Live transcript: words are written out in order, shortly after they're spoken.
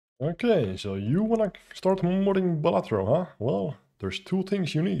Okay, so you wanna start modding Balatro, huh? Well, there's two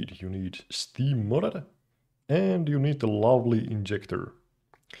things you need. You need steammodded and you need the lovely injector.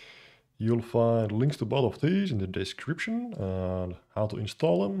 You'll find links to both of these in the description and how to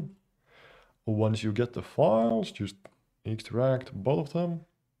install them. Once you get the files, just extract both of them.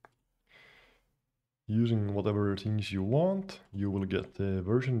 Using whatever things you want, you will get the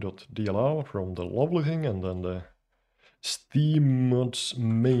version.dll from the lovely thing and then the steammods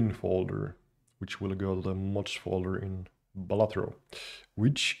main folder, which will go to the mods folder in Balatro,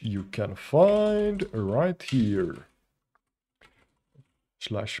 which you can find right here.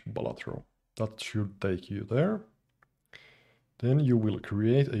 /Balatro. That should take you there. Then you will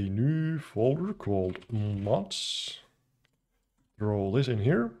create a new folder called mods. Throw this in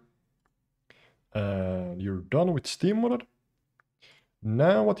here. And you're done with steammodded.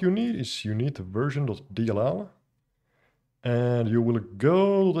 Now what you need is you need the version.dll. And you will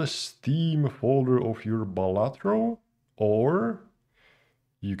go to the Steam folder of your Balatro, or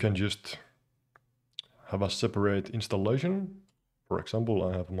you can just have a separate installation. For example,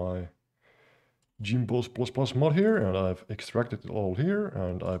 I have my Gimbos++ mod here, and I've extracted it all here,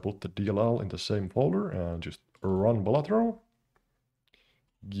 and I put the DLL in the same folder, and just run Balatro.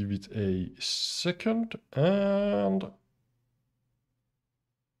 Give it a second, and... Are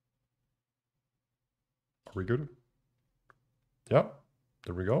we good? Yeah,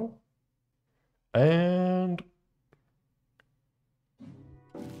 there we go. And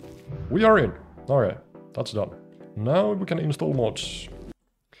we are in. Alright, that's done. Now we can install mods.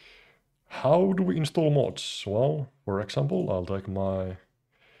 How do we install mods? Well, for example, I'll take my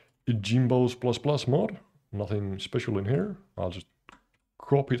Gimbos++ mod. Nothing special in here. I'll just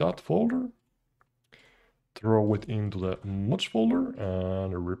copy that folder, throw it into the mods folder,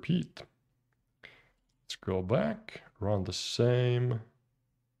 and repeat. Let's go back, run the same.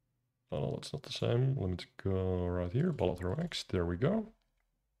 Oh, no, that's not the same. Let me go right here, Balatro X, there we go.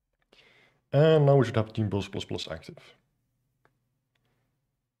 And now we should have Gimbos++ active.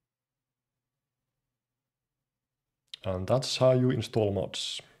 And that's how you install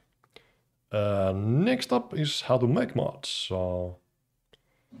mods. Next up is how to make mods. So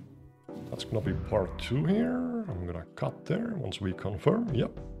that's gonna be part 2 here. I'm gonna cut there once we confirm.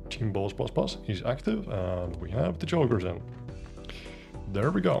 Yep, Gimbos++ is active and we have the jokers in.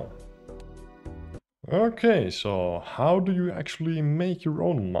 There we go. Okay, so how do you actually make your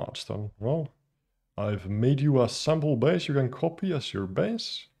own mods then? Well, I've made you a sample base you can copy as your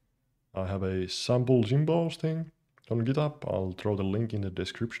base. I have a sample Gimbos thing on GitHub. I'll throw the link in the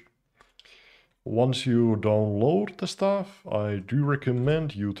description. Once you download the stuff, I do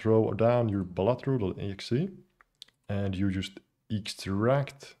recommend you throw down your balatro.exe and you just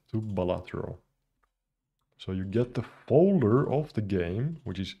extract to Balatro. So you get the folder of the game,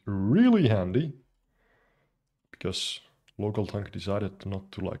 which is really handy because local tank decided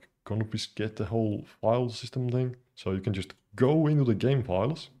not to like confiscate the whole file system thing. So you can just go into the game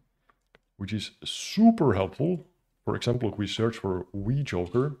files, which is super helpful. For example, if we search for Wii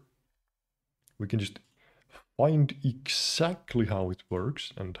Joker, we can just find exactly how it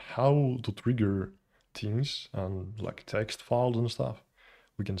works and how to trigger things and like text files and stuff.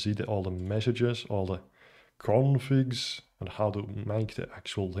 We can see all the messages, all the configs, and how to make the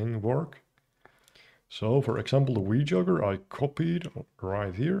actual thing work. So for example, the Wii Joker I copied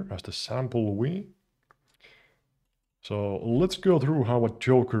right here as the sample Wii. So let's go through how a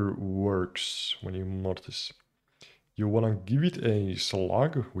Joker works when you mod this. You want to give it a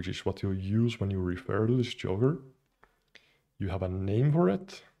slug, which is what you use when you refer to this Joker. You have a name for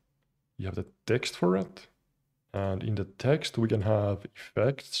it. You have the text for it. And in the text we can have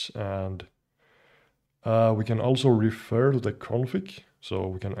effects and we can also refer to the config. So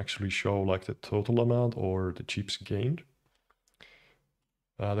we can actually show like the total amount or the chips gained.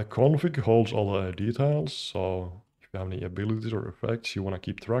 The config holds all the details. So if you have any abilities or effects you want to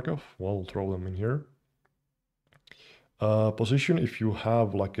keep track of, well, throw them in here. Position, if you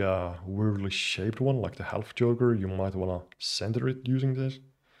have like a weirdly shaped one, like the Half Joker, you might want to center it using this.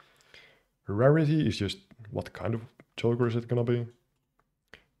 Rarity is just what kind of Joker is it gonna be.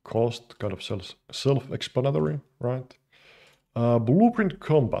 Cost, kind of self-explanatory, right? Blueprint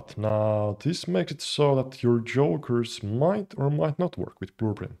combat. Now, this makes it so that your Jokers might or might not work with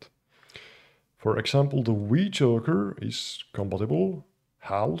Blueprint. For example, the Wii Joker is compatible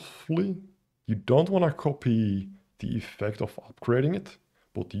halfly. You don't want to copy the effect of upgrading it,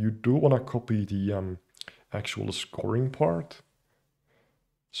 but you do want to copy the actual scoring part.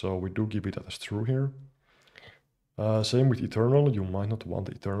 So we do keep it as true here. Same with Eternal, you might not want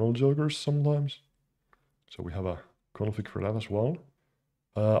Eternal Jokers sometimes. So we have a config for that as well.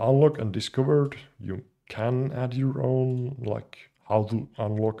 Unlock and discovered, you can add your own, like how to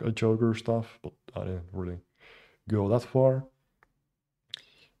unlock a Joker stuff, but I didn't really go that far.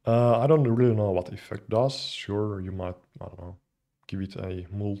 I don't really know what effect does. Sure, you might, I don't know, give it a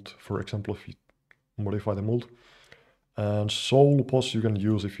mold, for example, if you modify the mold. And soul pos you can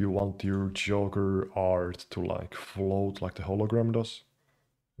use if you want your Joker art to like float like the hologram does,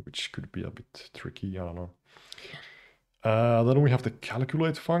 which could be a bit tricky, I don't know. Then we have the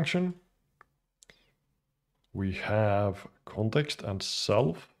calculate function. We have context and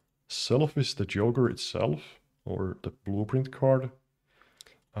self. Self is the Joker itself, or the blueprint card.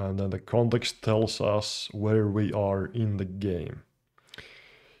 And then the context tells us where we are in the game.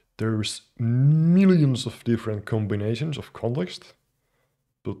 There's millions of different combinations of context,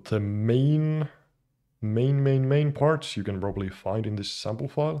 but the main parts you can probably find in this sample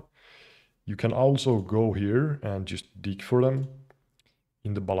file. You can also go here and just dig for them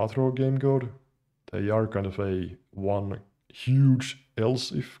in the Balatro game code. They are kind of a one huge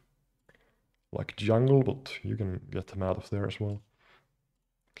else if like jungle, but you can get them out of there as well.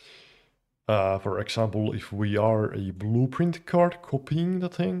 For example, if we are a blueprint card copying the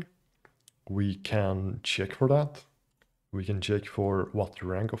thing, we can check for that. We can check for what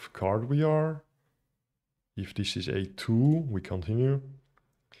rank of card we are. If this is a 2, we continue.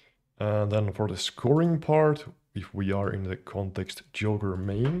 And then for the scoring part, if we are in the context Joker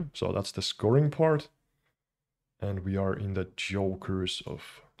main, so that's the scoring part, and we are in the Jokers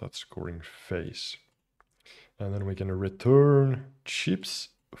of that scoring phase. And then we can return chips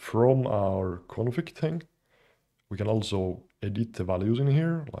from our config thing. We can also edit the values in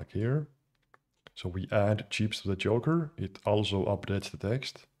here, like here. So we add chips to the Joker, it also updates the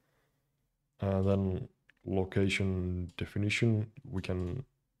text. And then location definition, we can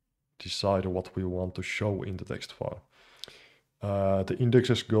decide what we want to show in the text file. The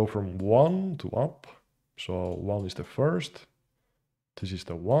indexes go from 1 to up. So 1 is the first. This is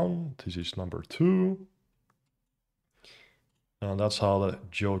the 1. This is number 2. And that's how the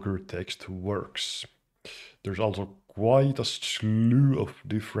Joker text works. There's also quite a slew of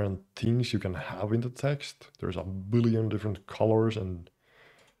different things you can have in the text. There's a billion different colors and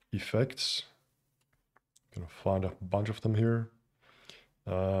effects. You can find a bunch of them here.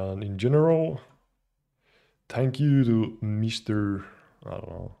 And in general, thank you to Mr. I don't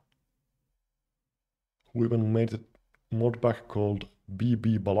know, who even made a mod pack called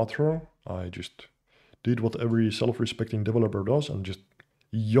BB Balatro. I just did what every self-respecting developer does and just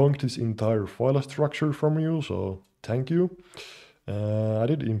yoinked this entire file structure from you, so thank you. I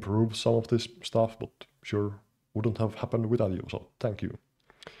did improve some of this stuff, but sure, wouldn't have happened without you, so thank you.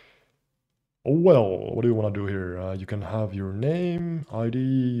 Oh well, what do you want to do here? You can have your name,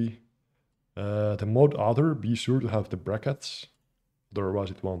 ID, the mod author, be sure to have the brackets, otherwise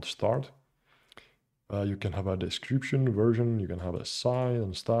it won't start. You can have a description version, you can have a sign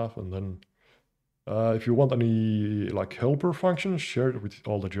and stuff, and then if you want any like helper functions shared with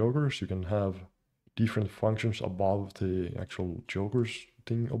all the Jokers, you can have different functions above the actual Jokers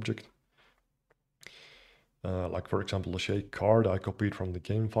thing object. Like for example, the shake card I copied from the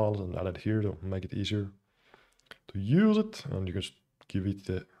game files and added here to make it easier to use it. And you can just give it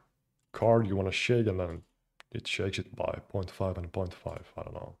the card you want to shake and then it shakes it by 0.5 and 0.5, I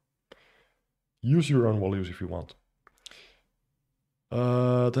don't know. Use your own values if you want.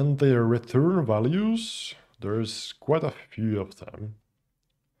 Then their return values, there's quite a few of them.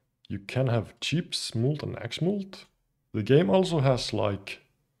 You can have cheap smult and xmult. The game also has like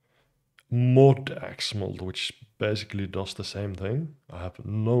mod xmult, which basically does the same thing. I have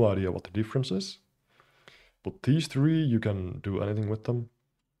no idea what the difference is. But these three, you can do anything with them.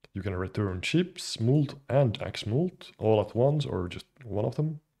 You can return chip, smult, and xmult all at once, or just one of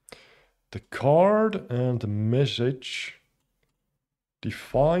them. The card and the message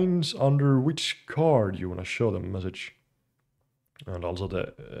defines under which card you want to show the message. And also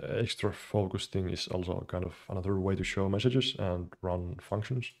the extra focus thing is also kind of another way to show messages and run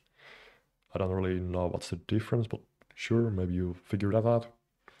functions. I don't really know what's the difference, but sure, maybe you figure that out.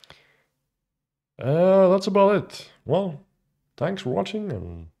 That's about it. Well, thanks for watching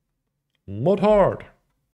and mod hard!